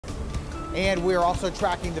And we're also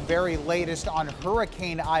tracking the very latest on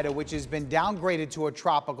Hurricane Ida, which has been downgraded to a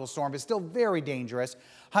tropical storm, but still very dangerous.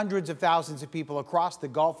 Hundreds of thousands of people across the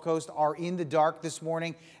Gulf Coast are in the dark this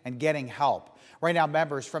morning and getting help. Right now,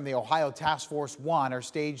 members from the Ohio Task Force 1 are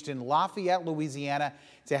staged in Lafayette, Louisiana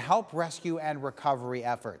to help rescue and recovery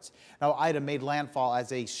efforts. Now, Ida made landfall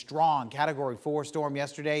as a strong Category 4 storm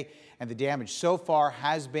yesterday, and the damage so far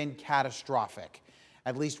has been catastrophic.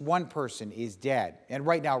 At least one person is dead. And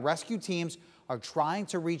right now, rescue teams are trying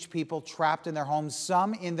to reach people trapped in their homes,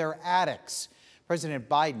 some in their attics. President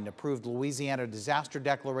Biden approved Louisiana disaster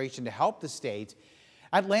declaration to help the state.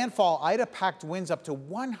 At landfall, Ida packed winds up to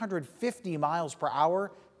 150 miles per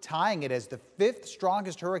hour, tying it as the 5th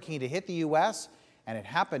strongest hurricane to hit the U.S., and it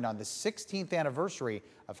happened on the 16th anniversary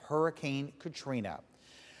of Hurricane Katrina.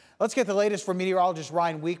 Let's get the latest from meteorologist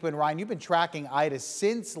Ryan Weekman. Ryan, you've been tracking Ida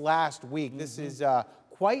since last week. This is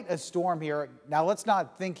quite a storm here. Now, let's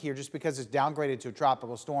not think here, just because it's downgraded to a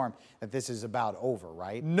tropical storm, that this is about over,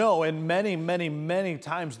 right? No, and many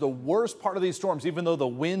times the worst part of these storms, even though the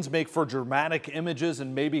winds make for dramatic images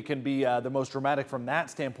and maybe can be the most dramatic from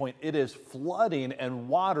that standpoint, it is flooding and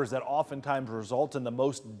waters that oftentimes result in the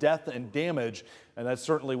most death and damage. And that's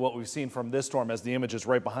certainly what we've seen from this storm, as the images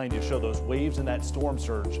right behind you show those waves and that storm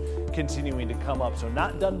surge continuing to come up. So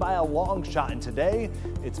not done by a long shot. And today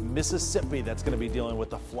it's Mississippi that's going to be dealing with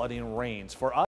the flooding rains. For us,